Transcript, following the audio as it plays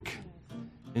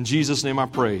In Jesus' name I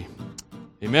pray.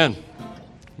 Amen.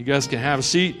 You guys can have a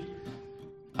seat.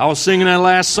 I was singing that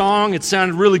last song. It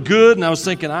sounded really good, and I was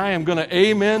thinking, I am going to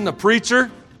amen the preacher.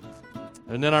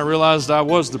 And then I realized I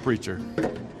was the preacher.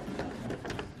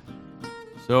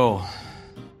 So,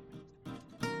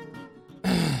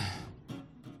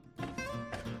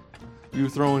 you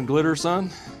throwing glitter, son?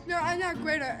 No, I'm not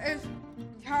glitter. It's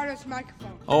Tyler's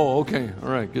microphone. Oh, okay. All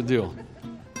right. Good deal.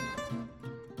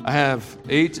 I have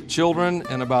 8 children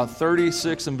and about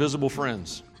 36 invisible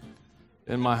friends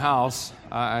in my house.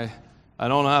 I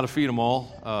don't know how to feed them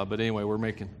all, but anyway, we're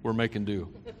making do.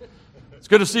 It's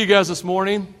good to see you guys this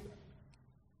morning.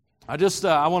 I just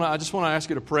want to ask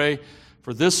you to pray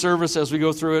for this service as we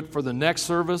go through it, for the next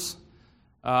service.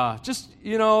 I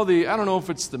don't know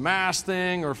if it's the mask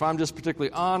thing or if I'm just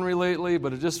particularly ornery lately,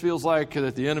 but it just feels like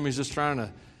that the enemy's just trying to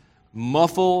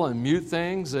muffle and mute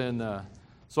things, and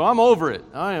so I'm over it.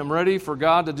 I am ready for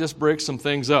God to just break some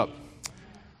things up.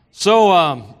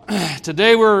 So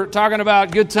today we're talking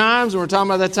about good times, and we're talking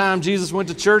about that time Jesus went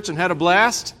to church and had a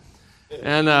blast,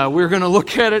 and we're going to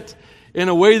look at it in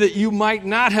a way that you might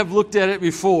not have looked at it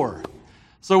before.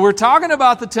 So we're talking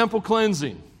about the temple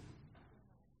cleansing.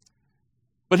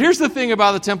 But here's the thing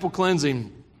about the temple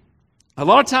cleansing. A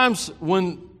lot of times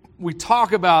when we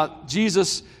talk about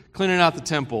Jesus cleaning out the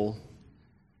temple,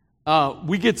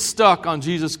 we get stuck on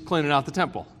Jesus cleaning out the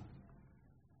temple.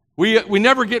 We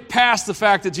never get past the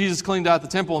fact that Jesus cleaned out the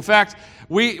temple. In fact,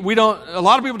 we don't. A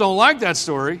lot of people don't like that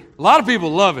story. A lot of people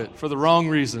love it for the wrong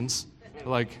reasons. They're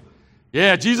like,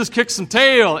 yeah, Jesus kicked some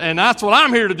tail, and that's what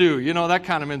I'm here to do. You know, that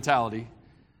kind of mentality.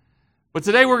 But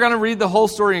today we're going to read the whole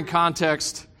story in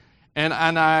context, and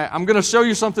I'm going to show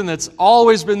you something that's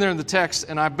always been there in the text,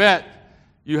 and I bet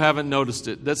you haven't noticed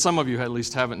it, that some of you at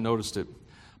least haven't noticed it.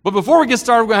 But before we get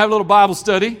started, we're going to have a little Bible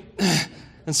study.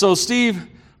 And so Steve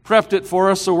prepped it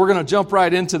for us, so we're going to jump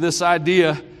right into this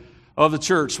idea of the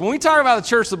church. When we talk about the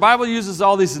church, the Bible uses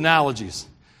all these analogies.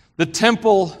 The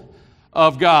temple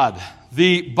of God,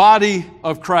 the body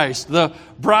of Christ, the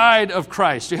bride of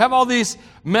Christ. You have all these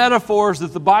metaphors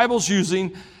that the Bible's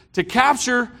using to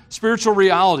capture spiritual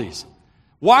realities.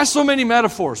 Why so many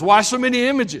metaphors? Why so many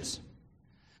images?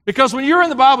 Because when you're in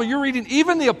the Bible, you're reading,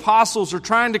 even the apostles are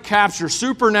trying to capture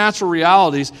supernatural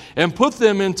realities and put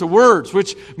them into words,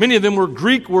 which many of them were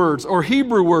Greek words or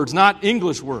Hebrew words, not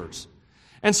English words.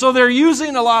 And so they're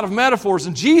using a lot of metaphors,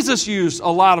 and Jesus used a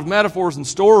lot of metaphors and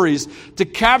stories to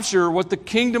capture what the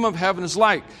kingdom of heaven is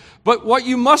like. But what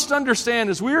you must understand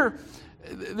is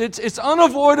it's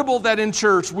unavoidable that in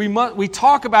church we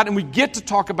talk about and we get to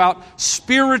talk about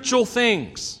spiritual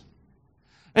things.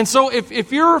 And so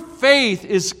if your faith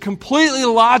is completely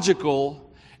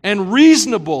logical and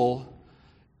reasonable,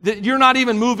 that you're not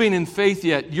even moving in faith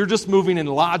yet, you're just moving in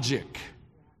logic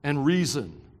and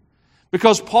reason.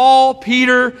 Because Paul,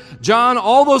 Peter, John,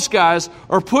 all those guys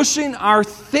are pushing our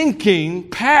thinking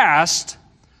past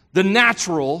the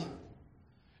natural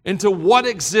into what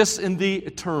exists in the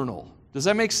eternal. Does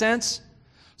that make sense?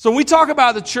 So when we talk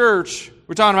about the church,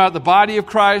 we're talking about the body of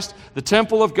Christ, the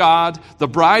temple of God, the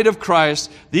bride of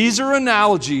Christ. These are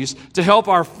analogies to help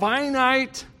our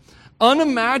finite,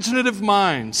 unimaginative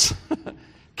minds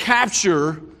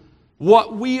capture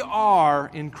what we are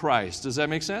in Christ. Does that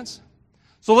make sense?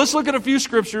 So let's look at a few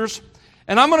scriptures,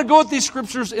 and I'm going to go with these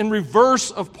scriptures in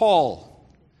reverse of Paul.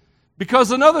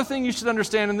 Because another thing you should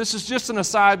understand, and this is just an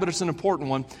aside, but it's an important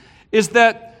one, is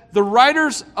that the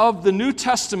writers of the New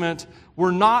Testament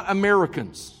were not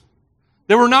Americans.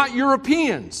 They were not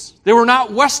Europeans. They were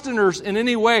not Westerners in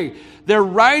any way. They're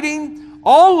writing,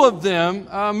 all of them,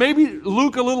 maybe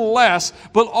Luke a little less,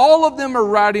 but all of them are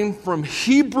writing from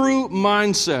Hebrew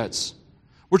mindsets,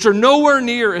 which are nowhere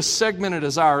near as segmented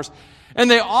as ours. And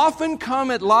they often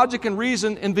come at logic and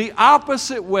reason in the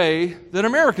opposite way that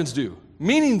Americans do.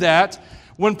 Meaning that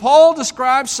when Paul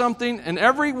describes something in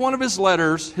every one of his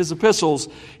letters, his epistles,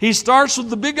 he starts with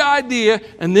the big idea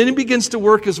and then he begins to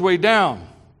work his way down.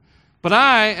 But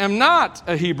I am not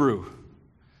a Hebrew.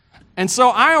 And so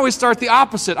I always start the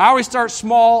opposite. I always start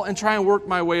small and try and work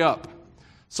my way up.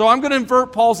 So I'm going to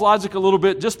invert Paul's logic a little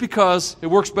bit just because it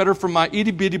works better for my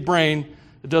itty-bitty brain.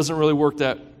 It doesn't really work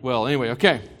that well. Anyway,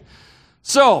 okay.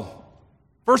 So,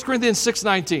 1 Corinthians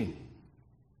 6:19.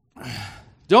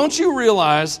 Don't you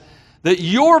realize that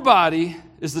your body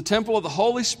is the temple of the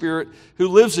Holy Spirit who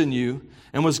lives in you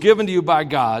and was given to you by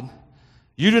God?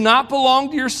 You do not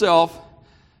belong to yourself,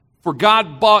 for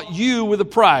God bought you with a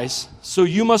price, so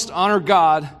you must honor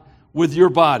God with your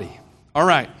body. All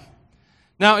right.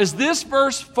 Now, is this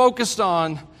verse focused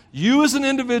on you as an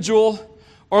individual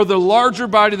or the larger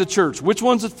body of the church? Which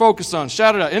one's it focused on?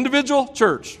 Shout it out. Individual,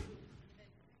 church.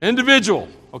 Individual.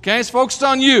 Okay? It's focused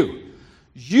on you.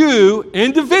 You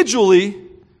individually,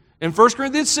 in 1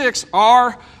 Corinthians 6,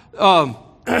 are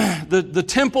the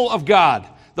temple of God.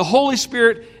 The Holy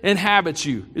Spirit inhabits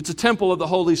you. It's a temple of the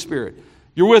Holy Spirit.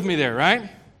 You're with me there, right?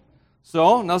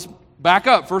 So, now let's back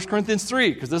up, 1 Corinthians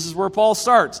 3, because this is where Paul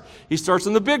starts. He starts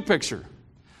in the big picture.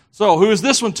 So, who is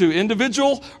this one to?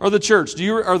 Individual or the church?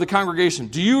 Or the congregation?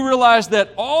 Do you realize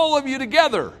that all of you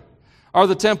together are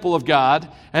the temple of God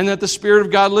and that the Spirit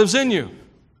of God lives in you?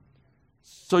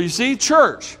 So you see,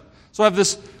 church. So I have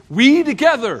this, we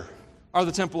together are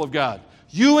the temple of God.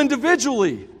 You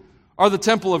individually are the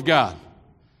temple of God.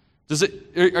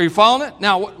 Are you following it?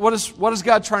 Now, what is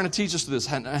God trying to teach us to this?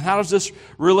 And how does this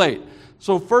relate?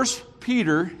 So 1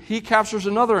 Peter, he captures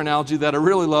another analogy that I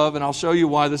really love, and I'll show you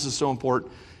why this is so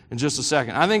important in just a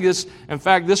second. I think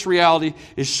this reality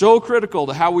is so critical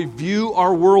to how we view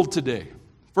our world today.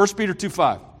 1 Peter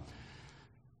 2:5.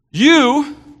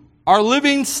 You are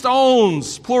living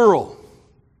stones, plural.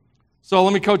 So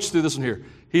let me coach you through this one here.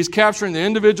 He's capturing the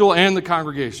individual and the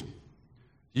congregation.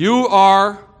 You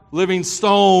are living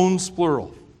stones,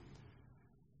 plural,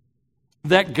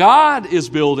 that God is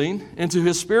building into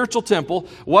His spiritual temple.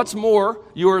 What's more,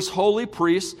 you are His holy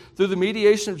priests. Through the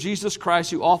mediation of Jesus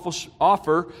Christ, you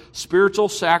offer spiritual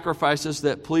sacrifices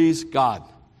that please God.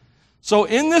 So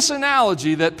in this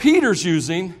analogy that Peter's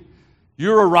using,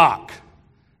 you're a rock.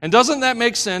 And doesn't that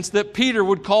make sense that Peter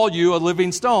would call you a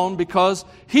living stone, because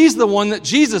he's the one that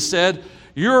Jesus said,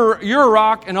 you're a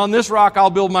rock, and on this rock I'll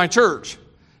build my church.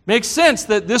 Makes sense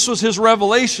that this was his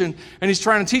revelation, and he's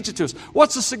trying to teach it to us.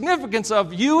 What's the significance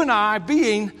of you and I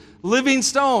being living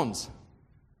stones?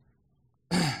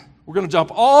 We're going to jump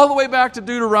all the way back to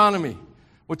Deuteronomy,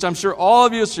 which I'm sure all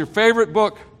of you, it's your favorite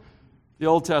book, the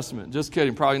Old Testament. Just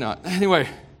kidding, probably not. Anyway,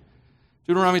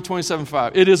 Deuteronomy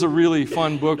 27:5. It is a really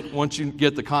fun book once you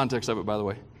get the context of it, by the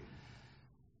way.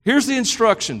 Here's the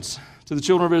instructions to the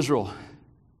children of Israel.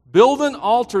 Build an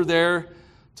altar there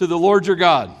to the Lord your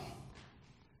God,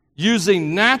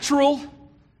 using natural,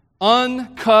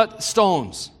 uncut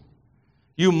stones.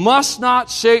 You must not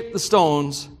shape the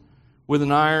stones with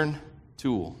an iron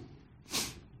tool.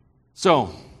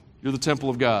 So, you're the temple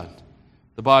of God,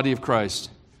 the body of Christ.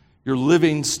 You're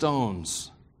living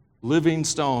stones. Living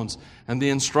stones. And the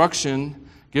instruction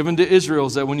given to Israel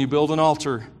is that when you build an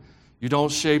altar, you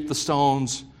don't shape the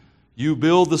stones. You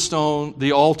build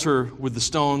the altar with the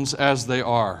stones as they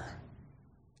are.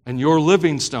 And you're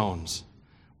living stones.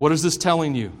 What is this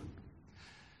telling you?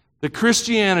 That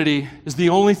Christianity is the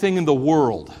only thing in the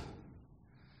world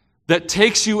that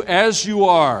takes you as you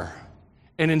are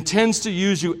and intends to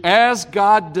use you as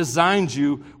God designed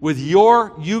you with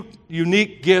your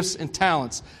unique gifts and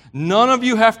talents. None of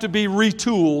you have to be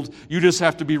retooled. You just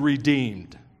have to be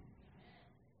redeemed.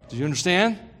 Do you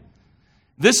understand?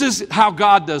 This is how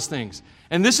God does things.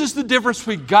 And this is the difference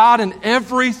between God and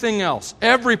everything else.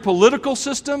 Every political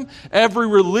system, every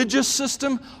religious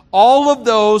system, all of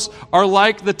those are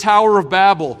like the Tower of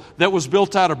Babel that was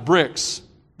built out of bricks.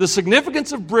 The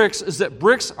significance of bricks is that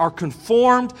bricks are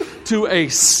conformed to a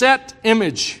set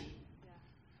image.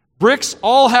 Bricks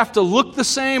all have to look the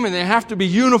same and they have to be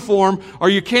uniform or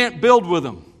you can't build with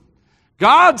them.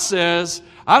 God says,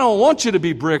 I don't want you to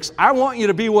be bricks. I want you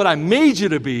to be what I made you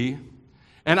to be.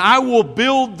 And I will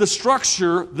build the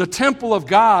structure, the temple of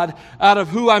God, out of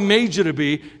who I made you to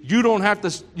be. You don't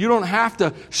have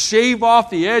to shave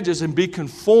off the edges and be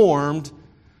conformed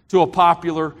to a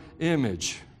popular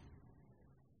image.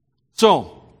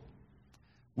 So,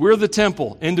 we're the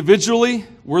temple. Individually,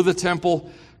 we're the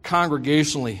temple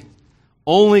congregationally.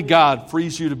 Only God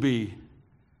frees you to be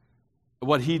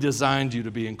what He designed you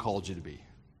to be and called you to be.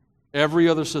 Every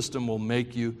other system will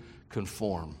make you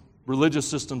conform. Religious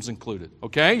systems included.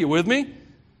 Okay, you with me?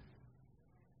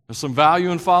 There's some value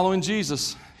in following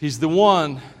Jesus. He's the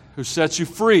one who sets you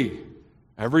free.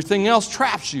 Everything else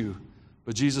traps you,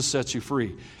 but Jesus sets you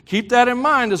free. Keep that in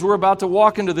mind as we're about to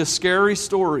walk into this scary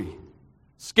story.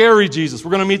 Scary Jesus.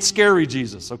 We're going to meet scary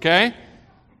Jesus, okay?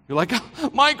 You're like,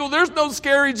 oh, Michael, there's no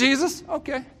scary Jesus.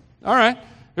 Okay, all right,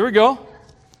 here we go.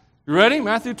 You ready?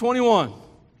 Matthew 21.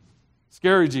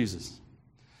 Scary Jesus.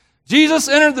 Jesus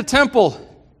entered the temple.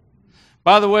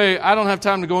 By the way, I don't have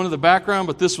time to go into the background,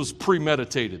 but this was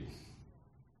premeditated.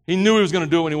 He knew he was going to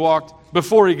do it when he walked,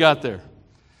 before he got there.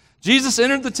 Jesus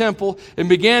entered the temple and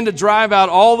began to drive out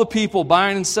all the people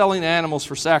buying and selling animals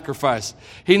for sacrifice.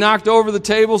 He knocked over the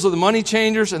tables of the money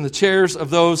changers and the chairs of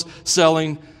those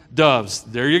selling doves.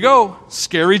 There you go.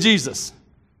 Scary Jesus.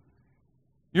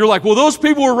 You're like, well, those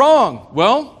people were wrong.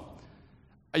 Well,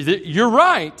 you're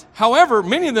right. However,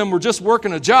 many of them were just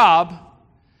working a job.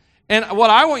 And what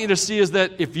I want you to see is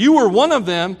that if you were one of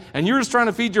them and you're just trying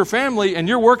to feed your family and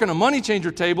you're working a money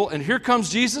changer table and here comes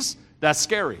Jesus, that's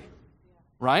scary,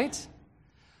 right?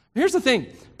 Here's the thing.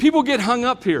 People get hung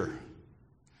up here.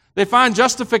 They find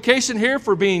justification here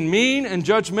for being mean and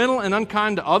judgmental and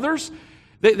unkind to others.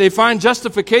 They find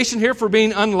justification here for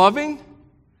being unloving.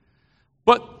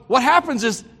 But what happens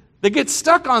is they get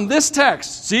stuck on this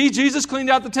text. See, Jesus cleaned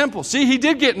out the temple. See, he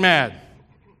did get mad.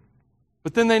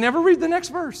 But then they never read the next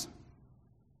verse.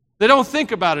 They don't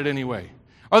think about it anyway.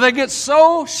 Or they get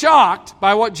so shocked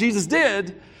by what Jesus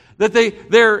did that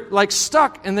they're like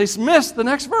stuck and they miss the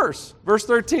next verse. Verse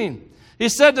 13. He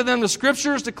said to them, the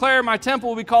Scriptures declare my temple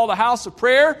will be called a house of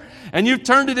prayer, and you've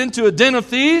turned it into a den of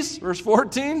thieves. Verse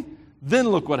 14. Then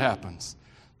look what happens.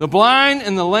 The blind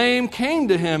and the lame came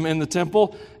to him in the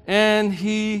temple, and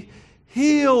he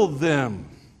healed them.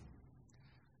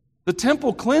 The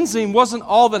temple cleansing wasn't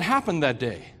all that happened that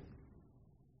day.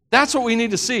 That's what we need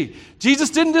to see.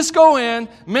 Jesus didn't just go in,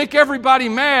 make everybody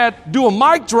mad, do a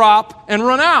mic drop, and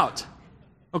run out.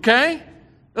 Okay?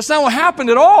 That's not what happened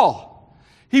at all.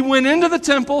 He went into the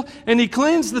temple, and he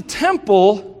cleansed the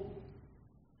temple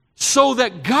so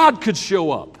that God could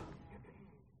show up.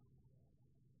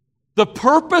 The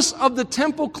purpose of the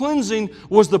temple cleansing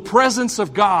was the presence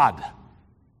of God.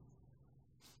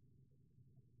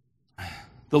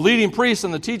 The leading priests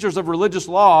and the teachers of religious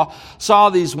law saw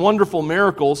these wonderful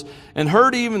miracles and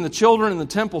heard even the children in the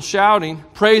temple shouting,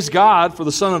 "Praise God for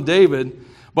the Son of David."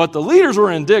 But the leaders were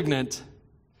indignant,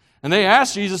 and they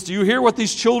asked Jesus, "Do you hear what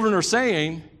these children are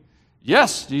saying?"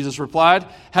 "Yes," Jesus replied.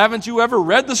 "Haven't you ever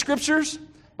read the Scriptures?"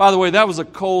 By the way, that was a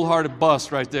cold-hearted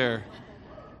bust right there.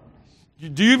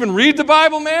 Do you even read the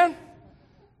Bible, man?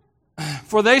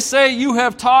 For they say you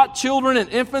have taught children and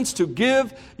infants to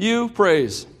give you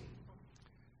praise.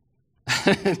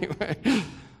 Anyway,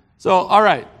 so all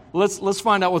right, let's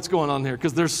find out what's going on here,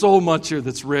 because there's so much here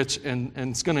that's rich and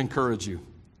it's going to encourage you.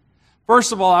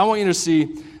 First of all, I want you to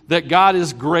see that God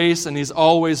is grace, and He's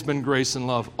always been grace and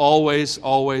love. Always,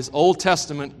 always. Old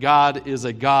Testament, God is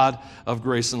a God of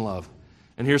grace and love.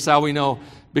 And here's how we know.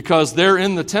 Because they're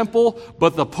in the temple,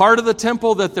 but the part of the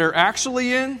temple that they're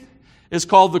actually in is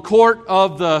called the court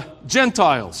of the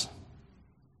Gentiles.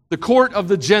 The court of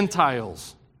the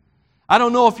Gentiles. I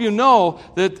don't know if you know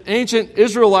that ancient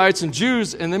Israelites and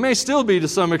Jews, and they may still be to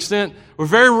some extent, were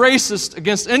very racist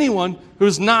against anyone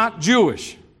who's not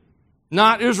Jewish,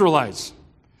 not Israelites.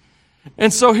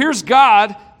 And so here's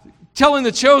God telling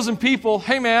the chosen people,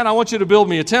 "Hey man, I want you to build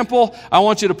me a temple. I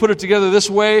want you to put it together this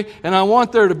way, and I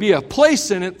want there to be a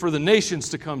place in it for the nations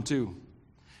to come to."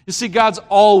 You see, God's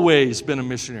always been a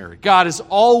missionary. God has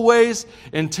always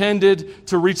intended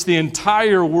to reach the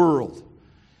entire world.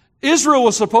 Israel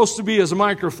was supposed to be his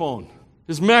microphone,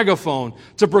 his megaphone,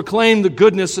 to proclaim the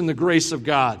goodness and the grace of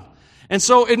God. And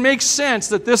so it makes sense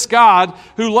that this God,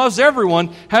 who loves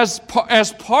everyone, has,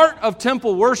 as part of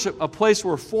temple worship, a place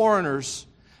where foreigners,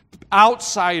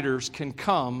 outsiders can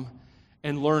come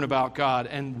and learn about God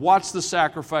and watch the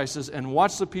sacrifices and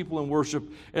watch the people in worship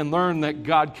and learn that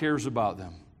God cares about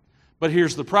them. But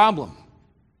here's the problem.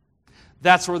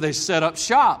 That's where they set up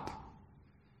shop.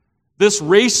 This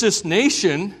racist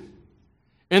nation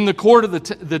in the court of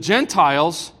the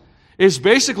Gentiles is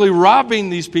basically robbing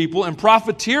these people and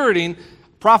profiteering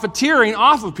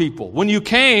off of people. When you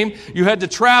came, you had to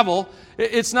travel.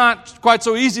 It's not quite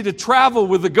so easy to travel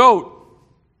with a goat.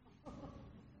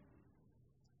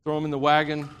 Throw them in the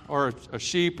wagon or a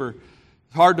sheep, or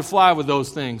it's hard to fly with those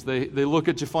things. They look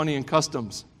at you funny in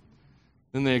customs.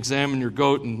 Then they examine your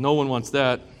goat, and no one wants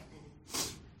that.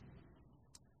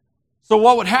 So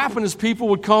what would happen is people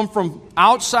would come from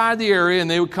outside the area,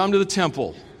 and they would come to the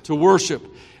temple to worship.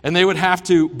 And they would have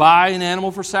to buy an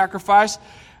animal for sacrifice.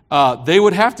 They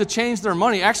would have to change their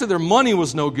money. Actually, their money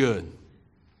was no good.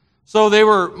 So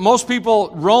most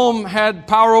people, Rome had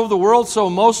power over the world, so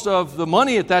most of the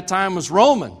money at that time was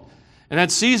Roman and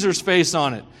had Caesar's face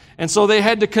on it. And so they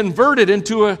had to convert it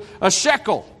into a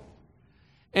shekel.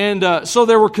 And so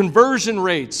there were conversion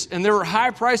rates, and there were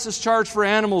high prices charged for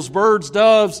animals, birds,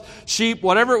 doves, sheep,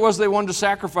 whatever it was they wanted to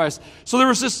sacrifice. So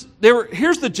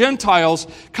here's the Gentiles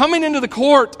coming into the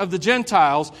court of the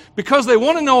Gentiles because they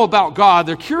want to know about God.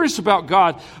 They're curious about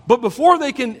God. But before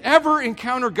they can ever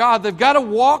encounter God, they've got to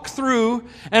walk through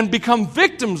and become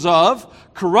victims of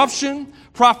corruption,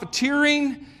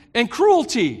 profiteering, and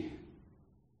cruelty.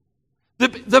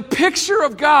 The picture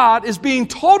of God is being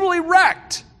totally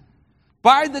wrecked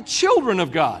by the children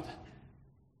of God.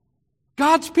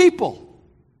 God's people.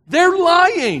 They're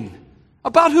lying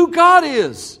about who God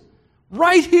is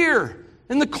right here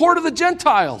in the court of the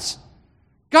Gentiles.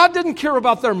 God didn't care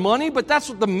about their money, but that's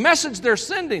what the message they're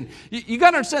sending. You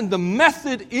got to understand, the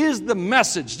method is the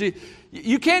message.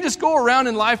 You can't just go around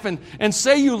in life and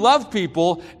say you love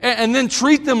people and then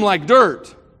treat them like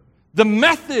dirt. The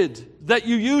method that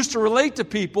you use to relate to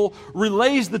people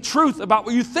relays the truth about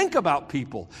what you think about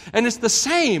people. And it's the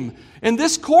same. In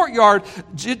this courtyard,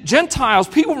 Gentiles,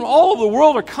 people from all over the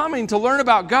world are coming to learn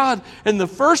about God. And the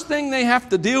first thing they have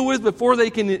to deal with before they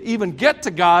can even get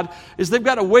to God is they've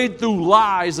got to wade through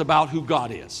lies about who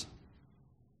God is.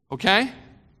 Okay?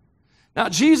 Now,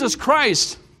 Jesus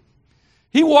Christ,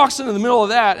 He walks into the middle of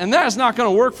that, and that is not going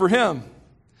to work for Him.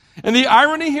 And the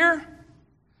irony here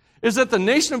is that the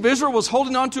nation of Israel was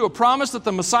holding on to a promise that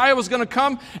the Messiah was going to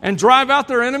come and drive out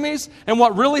their enemies. And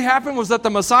what really happened was that the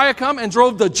Messiah come and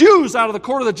drove the Jews out of the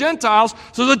court of the Gentiles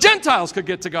so the Gentiles could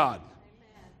get to God.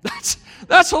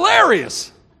 That's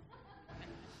hilarious.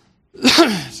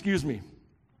 Excuse me.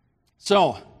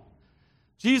 So,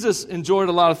 Jesus enjoyed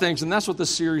a lot of things, and that's what this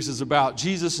series is about.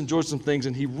 Jesus enjoyed some things,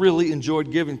 and He really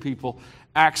enjoyed giving people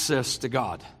access to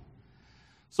God.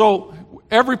 So,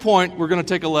 every point, we're going to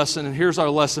take a lesson, and here's our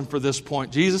lesson for this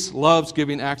point. Jesus loves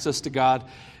giving access to God.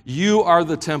 You are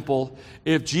the temple.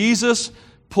 If Jesus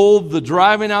pulled the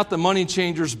driving out the money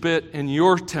changers bit in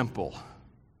your temple,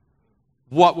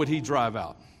 what would He drive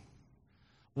out?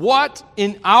 What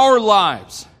in our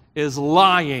lives is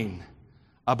lying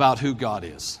about who God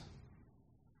is?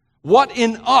 What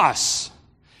in us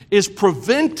is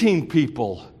preventing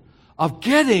people of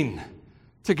getting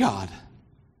to God?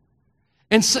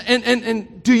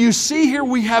 And do you see here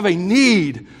we have a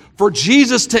need for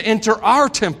Jesus to enter our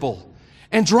temple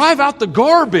and drive out the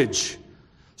garbage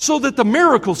so that the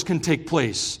miracles can take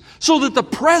place, so that the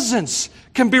presence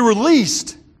can be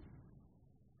released.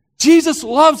 Jesus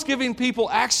loves giving people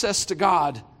access to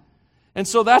God. And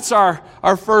so that's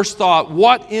our first thought.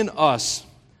 What in us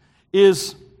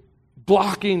is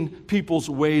blocking people's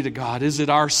way to God? Is it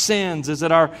our sins? Is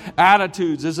it our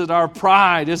attitudes? Is it our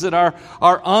pride? Is it our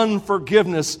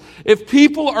unforgiveness? If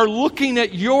people are looking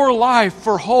at your life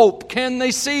for hope, can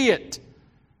they see it?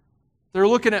 They're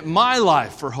looking at my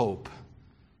life for hope.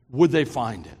 Would they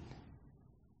find it?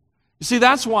 You see,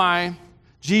 that's why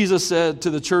Jesus said to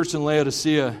the church in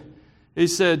Laodicea, He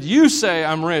said, you say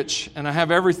I'm rich and I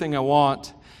have everything I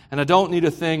want and I don't need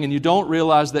a thing, and you don't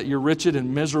realize that you're wretched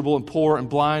and miserable and poor and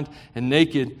blind and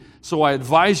naked. So I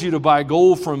advise you to buy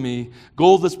gold from me,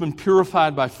 gold that's been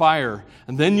purified by fire,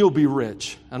 and then you'll be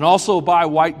rich. And also buy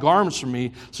white garments from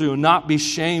me, so you'll not be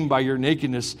shamed by your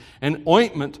nakedness, and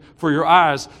ointment for your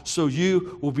eyes, so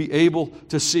you will be able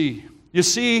to see. You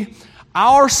see,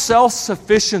 our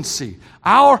self-sufficiency,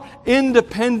 our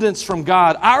independence from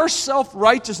God, our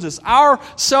self-righteousness, our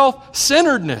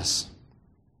self-centeredness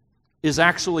is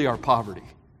actually our poverty.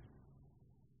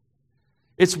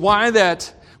 It's why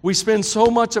that we spend so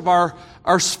much of our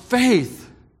faith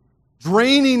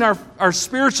draining our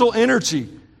spiritual energy,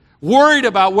 worried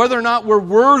about whether or not we're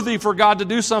worthy for God to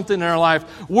do something in our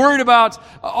life, worried about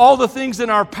all the things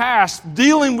in our past,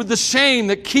 dealing with the shame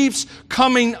that keeps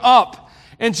coming up.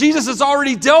 And Jesus has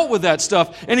already dealt with that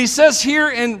stuff. And He says here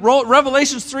in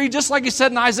Revelations 3, just like He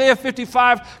said in Isaiah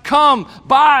 55, come,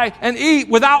 buy, and eat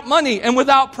without money and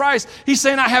without price. He's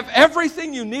saying, I have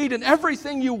everything you need and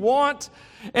everything you want.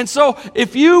 And so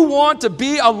if you want to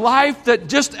be a life that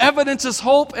just evidences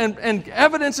hope and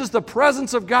evidences the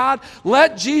presence of God,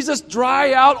 let Jesus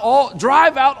drive out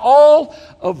all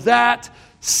of that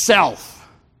self.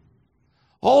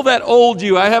 All that old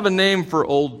you. I have a name for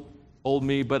old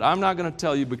me, but I'm not going to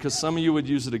tell you because some of you would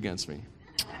use it against me.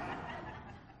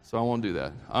 So I won't do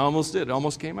that. I almost did. It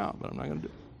almost came out, but I'm not going to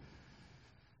do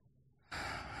it.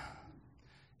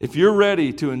 If you're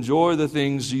ready to enjoy the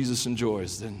things Jesus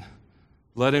enjoys, then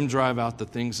let Him drive out the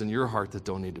things in your heart that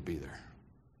don't need to be there.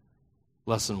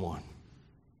 Lesson 1.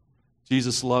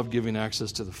 Jesus loved giving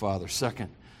access to the Father.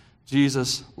 Second,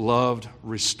 Jesus loved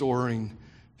restoring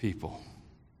people.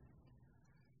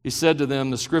 He said to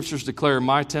them, the Scriptures declare,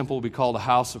 my temple will be called a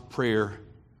house of prayer.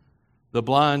 The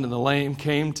blind and the lame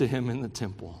came to Him in the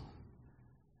temple,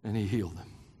 and He healed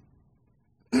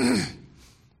them.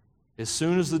 As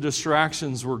soon as the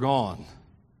distractions were gone,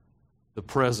 the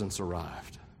presence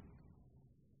arrived.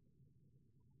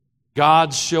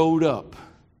 God showed up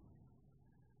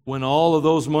when all of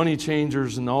those money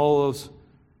changers and all those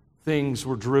things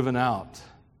were driven out.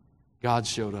 God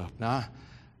showed up. Now,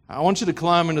 I want you to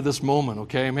climb into this moment,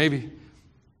 okay? Maybe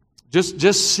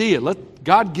just see it.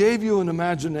 God gave you an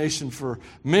imagination for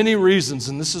many reasons,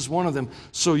 and this is one of them,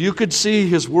 so you could see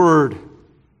His Word.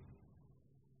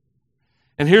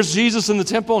 And here's Jesus in the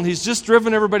temple, and He's just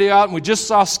driven everybody out, and we just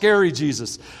saw scary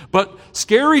Jesus. But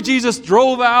scary Jesus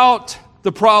drove out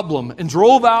the problem and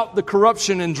drove out the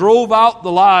corruption and drove out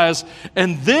the lies.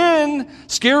 And then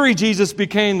scary Jesus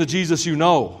became the Jesus you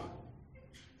know.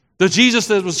 The Jesus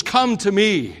that was, come to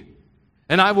me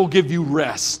and I will give you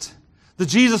rest. The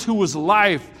Jesus who was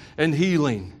life and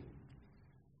healing.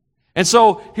 And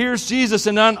so here's Jesus,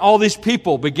 and then all these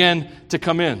people began to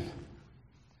come in.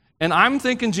 And I'm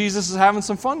thinking Jesus is having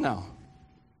some fun now.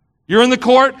 You're in the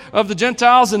court of the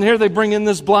Gentiles, and here they bring in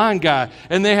this blind guy.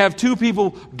 And they have two people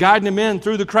guiding him in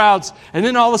through the crowds. And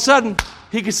then all of a sudden,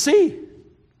 he can see.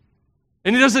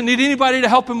 And he doesn't need anybody to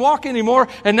help him walk anymore.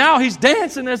 And now he's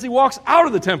dancing as he walks out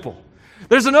of the temple.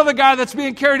 There's another guy that's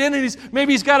being carried in, and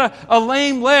maybe he's got a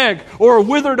lame leg or a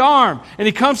withered arm. And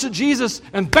he comes to Jesus,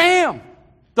 and bam!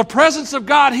 The presence of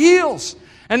God heals.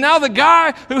 And now the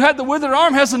guy who had the withered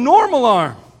arm has a normal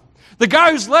arm. The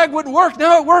guy whose leg wouldn't work,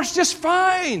 now it works just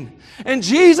fine. And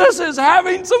Jesus is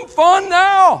having some fun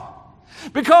now.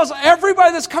 Because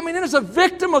everybody that's coming in is a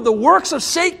victim of the works of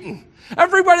Satan.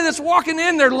 Everybody that's walking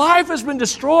in, their life has been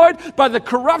destroyed by the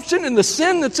corruption and the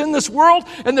sin that's in this world.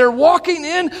 And they're walking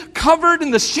in covered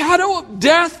in the shadow of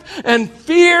death and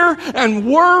fear and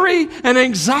worry and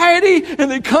anxiety. And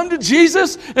they come to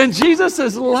Jesus, and Jesus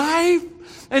is life.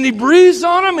 And he breathes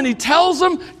on them, and he tells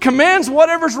them, commands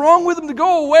whatever's wrong with them to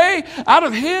go away out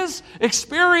of his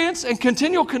experience and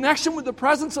continual connection with the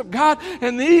presence of God.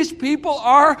 And these people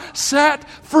are set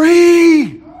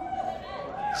free.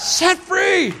 Set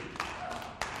free.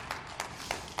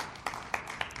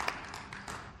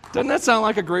 Doesn't that sound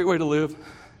like a great way to live?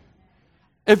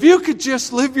 If you could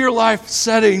just live your life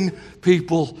setting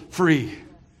people free.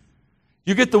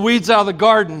 You get the weeds out of the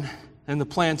garden, and the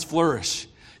plants flourish.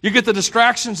 You get the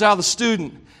distractions out of the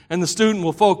student, and the student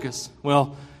will focus.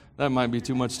 Well, that might be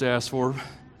too much to ask for.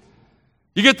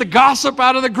 You get the gossip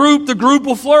out of the group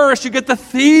will flourish. You get the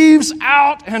thieves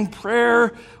out, and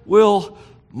prayer will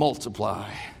multiply.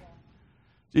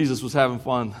 Jesus was having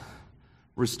fun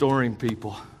restoring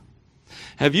people.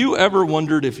 Have you ever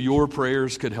wondered if your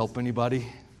prayers could help anybody?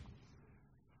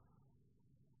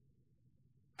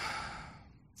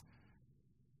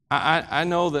 I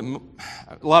know that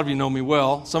a lot of you know me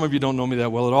well. Some of you don't know me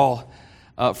that well at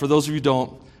all. For those of you who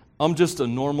don't, I'm just a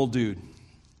normal dude.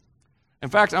 In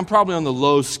fact, I'm probably on the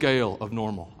low scale of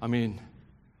normal. I mean,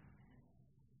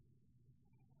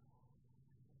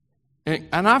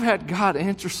 and I've had God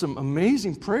answer some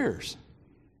amazing prayers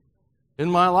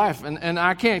in my life. And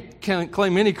I can't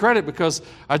claim any credit because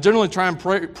I generally try and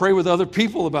pray with other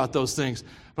people about those things.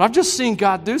 But I've just seen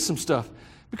God do some stuff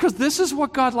because this is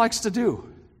what God likes to do.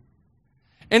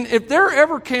 And if there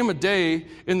ever came a day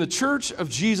in the Church of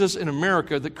Jesus in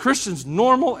America that Christians,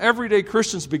 normal, everyday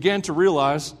Christians, began to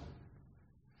realize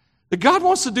that God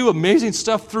wants to do amazing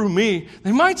stuff through me,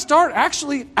 they might start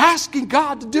actually asking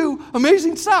God to do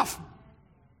amazing stuff.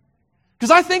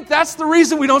 Because I think that's the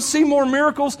reason we don't see more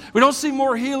miracles, we don't see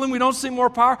more healing, we don't see more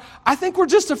power. I think we're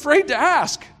just afraid to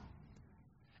ask.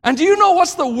 And do you know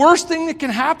what's the worst thing that can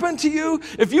happen to you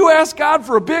if you ask God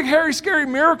for a big, hairy, scary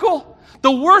miracle?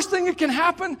 The worst thing that can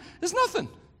happen is nothing.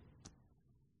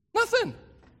 Nothing.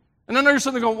 And I know you're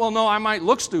sitting there going, well, no, I might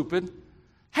look stupid.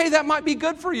 Hey, that might be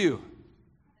good for you.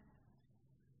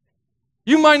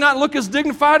 You might not look as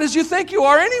dignified as you think you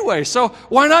are anyway, so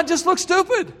why not just look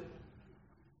stupid?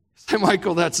 Say,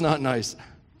 Michael, that's not nice.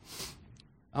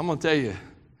 I'm going to tell you,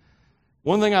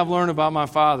 one thing I've learned about my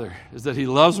Father is that He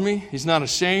loves me. He's not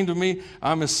ashamed of me.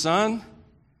 I'm His son,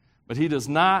 but He does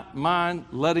not mind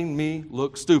letting me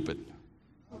look stupid.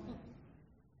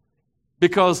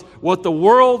 Because what the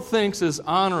world thinks is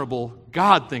honorable,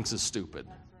 God thinks is stupid.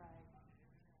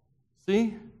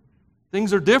 See?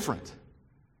 Things are different.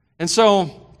 And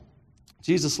so,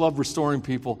 Jesus loved restoring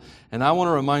people. And I want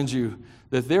to remind you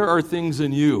that there are things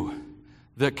in you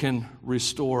that can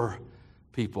restore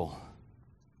people.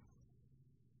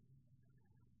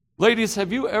 Ladies,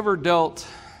 have you ever dealt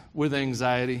with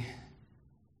anxiety?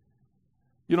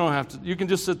 You don't have to. You can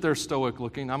just sit there stoic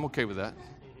looking. I'm okay with that.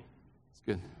 It's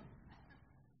good.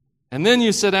 And then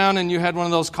you sit down and you had one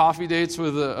of those coffee dates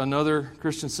with another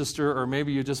Christian sister, or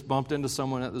maybe you just bumped into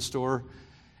someone at the store,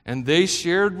 and they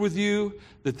shared with you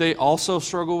that they also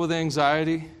struggle with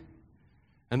anxiety,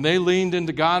 and they leaned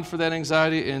into God for that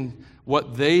anxiety, and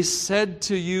what they said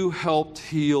to you helped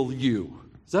heal you.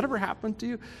 Has that ever happened to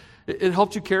you? It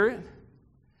helped you carry it?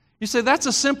 You say, that's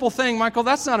a simple thing, Michael.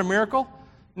 That's not a miracle.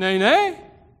 Nay.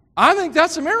 I think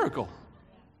that's a miracle.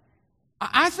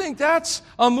 I think that's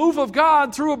a move of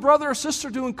God through a brother or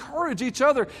sister to encourage each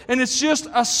other. And it's just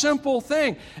a simple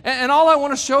thing. And all I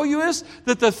want to show you is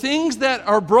that the things that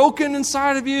are broken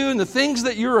inside of you and the things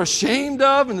that you're ashamed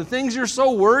of and the things you're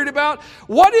so worried about,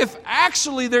 what if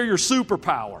actually they're your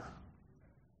superpower?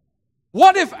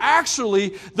 What if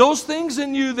actually those things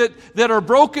in you that are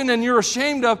broken and you're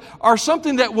ashamed of are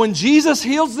something that when Jesus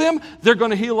heals them, they're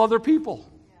going to heal other people?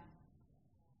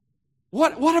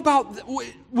 What about,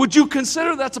 would you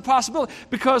consider that's a possibility?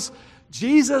 Because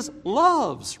Jesus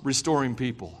loves restoring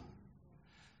people.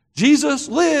 Jesus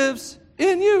lives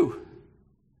in you.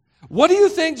 What do you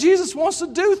think Jesus wants to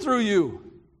do through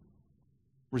you?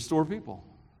 Restore people.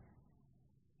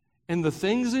 And the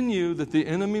things in you that the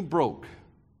enemy broke,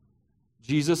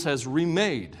 Jesus has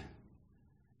remade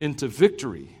into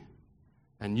victory,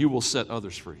 and you will set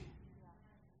others free.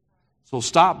 So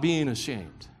stop being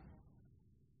ashamed.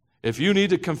 If you need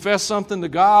to confess something to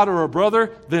God or a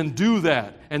brother, then do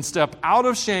that and step out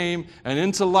of shame and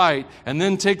into light, and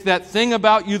then take that thing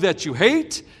about you that you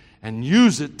hate and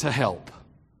use it to help.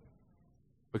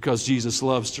 Because Jesus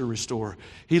loves to restore.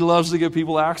 He loves to give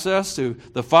people access to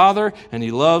the Father, and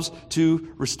He loves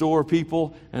to restore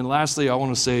people. And lastly, I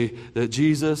want to say that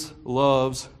Jesus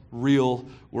loves real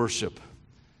worship.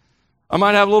 I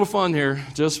might have a little fun here.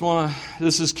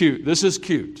 This is cute. This is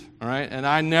cute, all right? And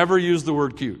I never use the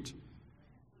word cute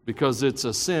because it's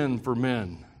a sin for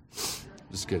men.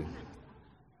 Just kidding.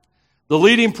 The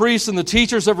leading priests and the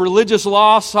teachers of religious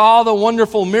law saw the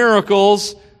wonderful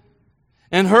miracles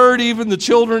and heard even the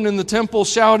children in the temple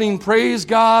shouting, "Praise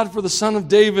God for the Son of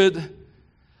David."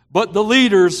 But the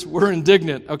leaders were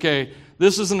indignant. Okay,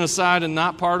 this is an aside and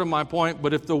not part of my point,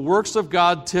 but if the works of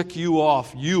God tick you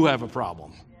off, you have a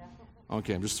problem.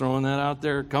 Okay, I'm just throwing that out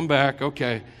there. Come back.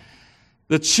 Okay.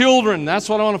 The children, that's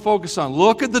what I want to focus on.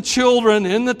 Look at the children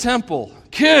in the temple.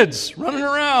 Kids running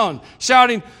around,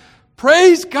 shouting,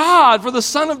 "Praise God for the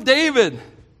Son of David."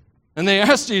 And they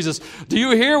asked Jesus, "Do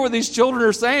you hear what these children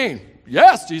are saying?"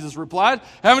 "Yes," Jesus replied.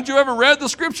 "Haven't you ever read the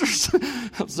Scriptures?"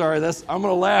 I'm sorry, I'm going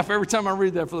to laugh every time I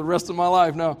read that for the rest of my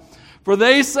life. No. "For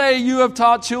they say you have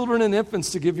taught children and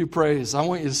infants to give you praise." I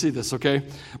want you to see this, okay?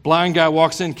 Blind guy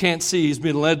walks in, can't see. He's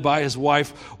being led by his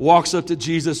wife, walks up to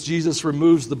Jesus. Jesus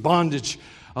removes the bondage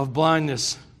of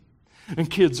blindness. And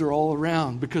kids are all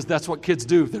around because that's what kids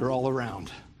do. They're all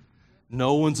around.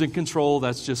 No one's in control.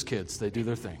 That's just kids. They do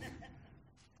their thing.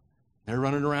 They're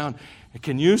running around. And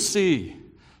can you see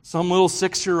some little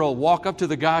 6-year-old walk up to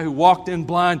the guy who walked in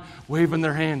blind, waving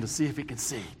their hand to see if he can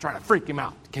see, trying to freak him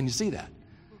out? Can you see that?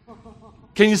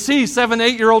 Can you see 7,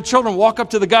 8-year-old children walk up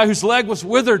to the guy whose leg was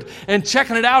withered and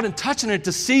checking it out and touching it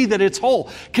to see that it's whole?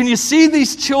 Can you see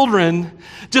these children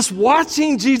just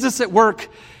watching Jesus at work?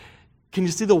 Can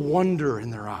you see the wonder in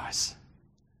their eyes?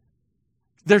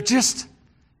 They're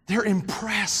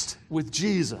impressed with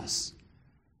Jesus.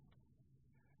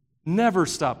 Never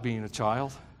stop being a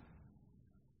child.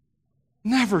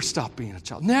 Never stop being a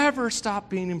child. Never stop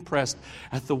being impressed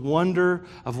at the wonder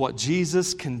of what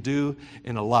Jesus can do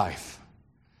in a life.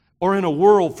 Or in a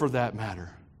world, for that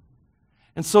matter.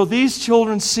 And so these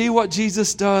children see what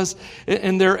Jesus does,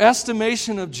 and their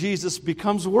estimation of Jesus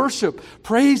becomes worship.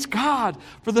 Praise God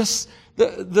for the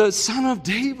Son of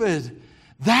David.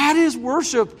 That is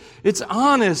worship. It's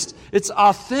honest. It's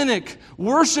authentic.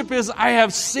 Worship is, I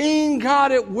have seen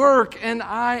God at work, and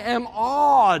I am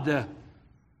awed.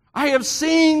 I have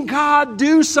seen God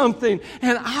do something,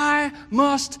 and I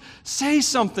must say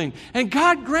something. And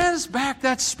God grants back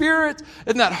that spirit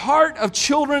and that heart of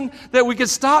children that we can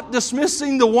stop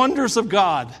dismissing the wonders of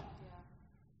God.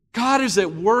 God is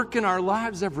at work in our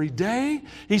lives every day.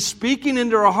 He's speaking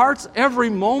into our hearts every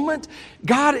moment.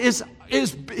 God is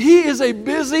He is a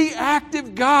busy,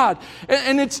 active God.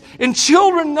 And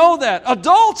children know that.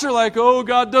 Adults are like, "Oh,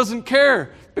 God doesn't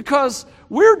care," because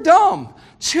we're dumb.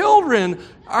 Children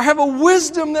have a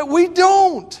wisdom that we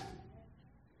don't,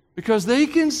 because they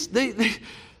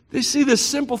see this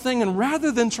simple thing, and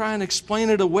rather than try and explain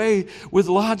it away with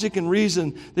logic and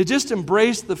reason, they just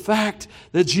embrace the fact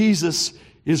that Jesus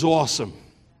is awesome.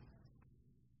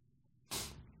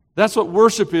 That's what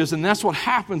worship is, and that's what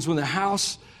happens when the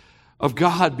house of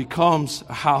God becomes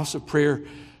a house of prayer.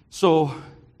 So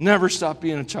never stop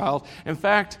being a child. In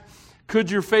fact, could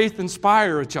your faith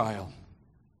inspire a child?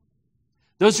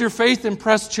 Does your faith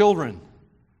impress children?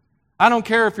 I don't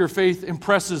care if your faith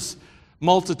impresses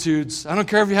multitudes. I don't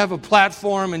care if you have a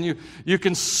platform and you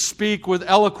can speak with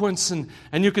eloquence and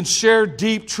you can share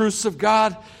deep truths of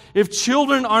God. If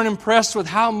children aren't impressed with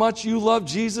how much you love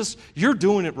Jesus, you're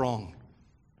doing it wrong.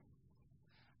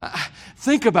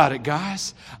 Think about it,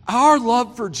 guys. Our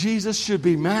love for Jesus should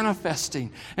be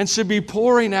manifesting and should be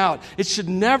pouring out. It should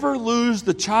never lose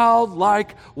the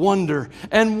childlike wonder.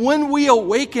 And when we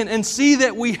awaken and see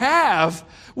that we have,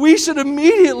 we should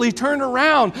immediately turn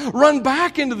around, run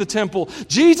back into the temple.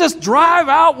 Jesus, drive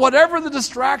out whatever the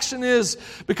distraction is,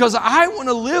 because I want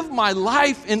to live my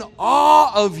life in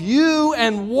awe of you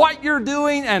and what you're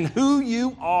doing and who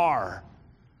you are.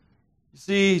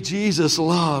 See, Jesus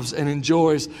loves and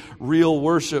enjoys real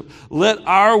worship. Let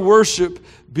our worship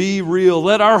be real.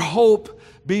 Let our hope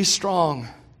be strong.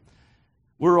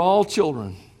 We're all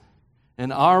children,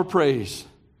 and our praise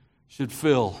should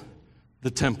fill the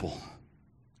temple.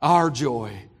 Our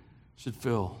joy should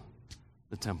fill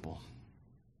the temple.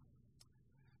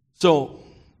 So,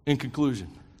 in conclusion,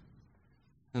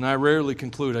 and I rarely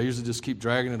conclude, I usually just keep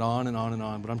dragging it on and on and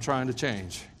on, but I'm trying to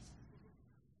change.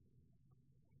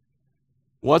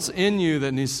 What's in you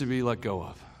that needs to be let go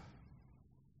of?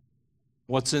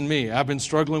 What's in me? I've been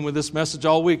struggling with this message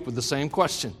all week with the same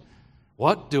question.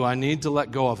 What do I need to let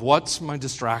go of? What's my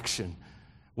distraction?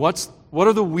 What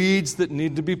are the weeds that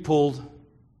need to be pulled?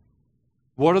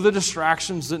 What are the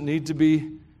distractions that need to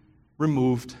be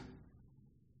removed?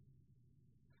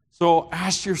 So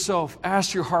ask yourself,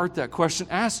 ask your heart that question.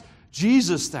 Ask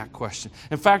Jesus that question.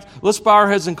 In fact, let's bow our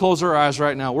heads and close our eyes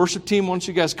right now. Worship team, why don't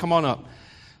you guys come on up?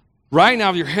 Right now,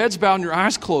 with your heads bowed and your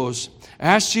eyes closed,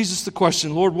 ask Jesus the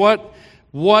question, Lord,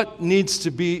 what needs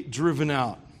to be driven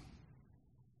out?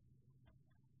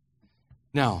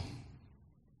 Now,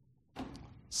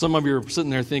 some of you are sitting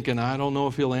there thinking, I don't know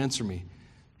if he'll answer me.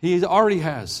 He already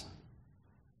has.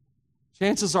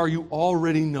 Chances are you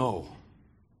already know.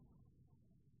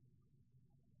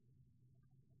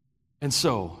 And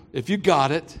so, if you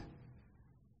got it,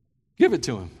 give it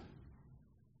to him.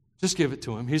 Just give it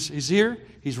to him. He's here.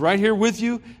 He's right here with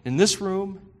you in this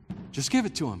room. Just give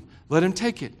it to him. Let him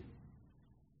take it.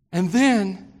 And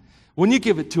then, when you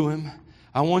give it to him,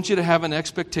 I want you to have an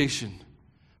expectation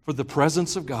for the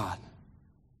presence of God.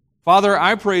 Father,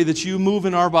 I pray that you move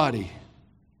in our body.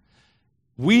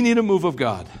 We need a move of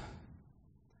God.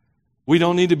 We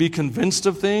don't need to be convinced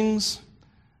of things.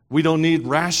 We don't need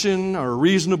ration or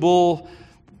reasonable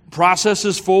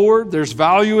processes forward. There's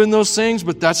value in those things,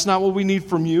 but that's not what we need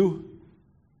from you.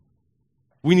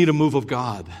 We need a move of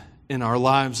God in our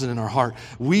lives and in our heart.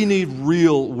 We need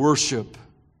real worship.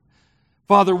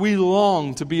 Father, we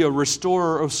long to be a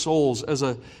restorer of souls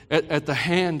at the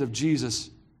hand of Jesus.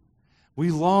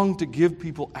 We long to give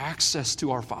people access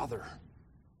to our Father.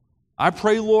 I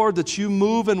pray, Lord, that you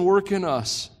move and work in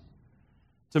us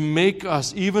to make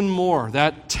us even more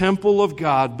that temple of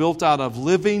God built out of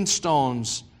living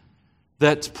stones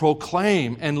that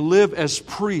proclaim and live as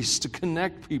priests to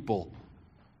connect people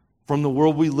from the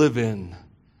world we live in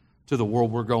to the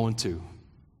world we're going to.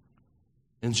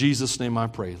 In Jesus' name I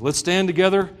pray. Let's stand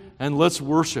together and let's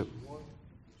worship.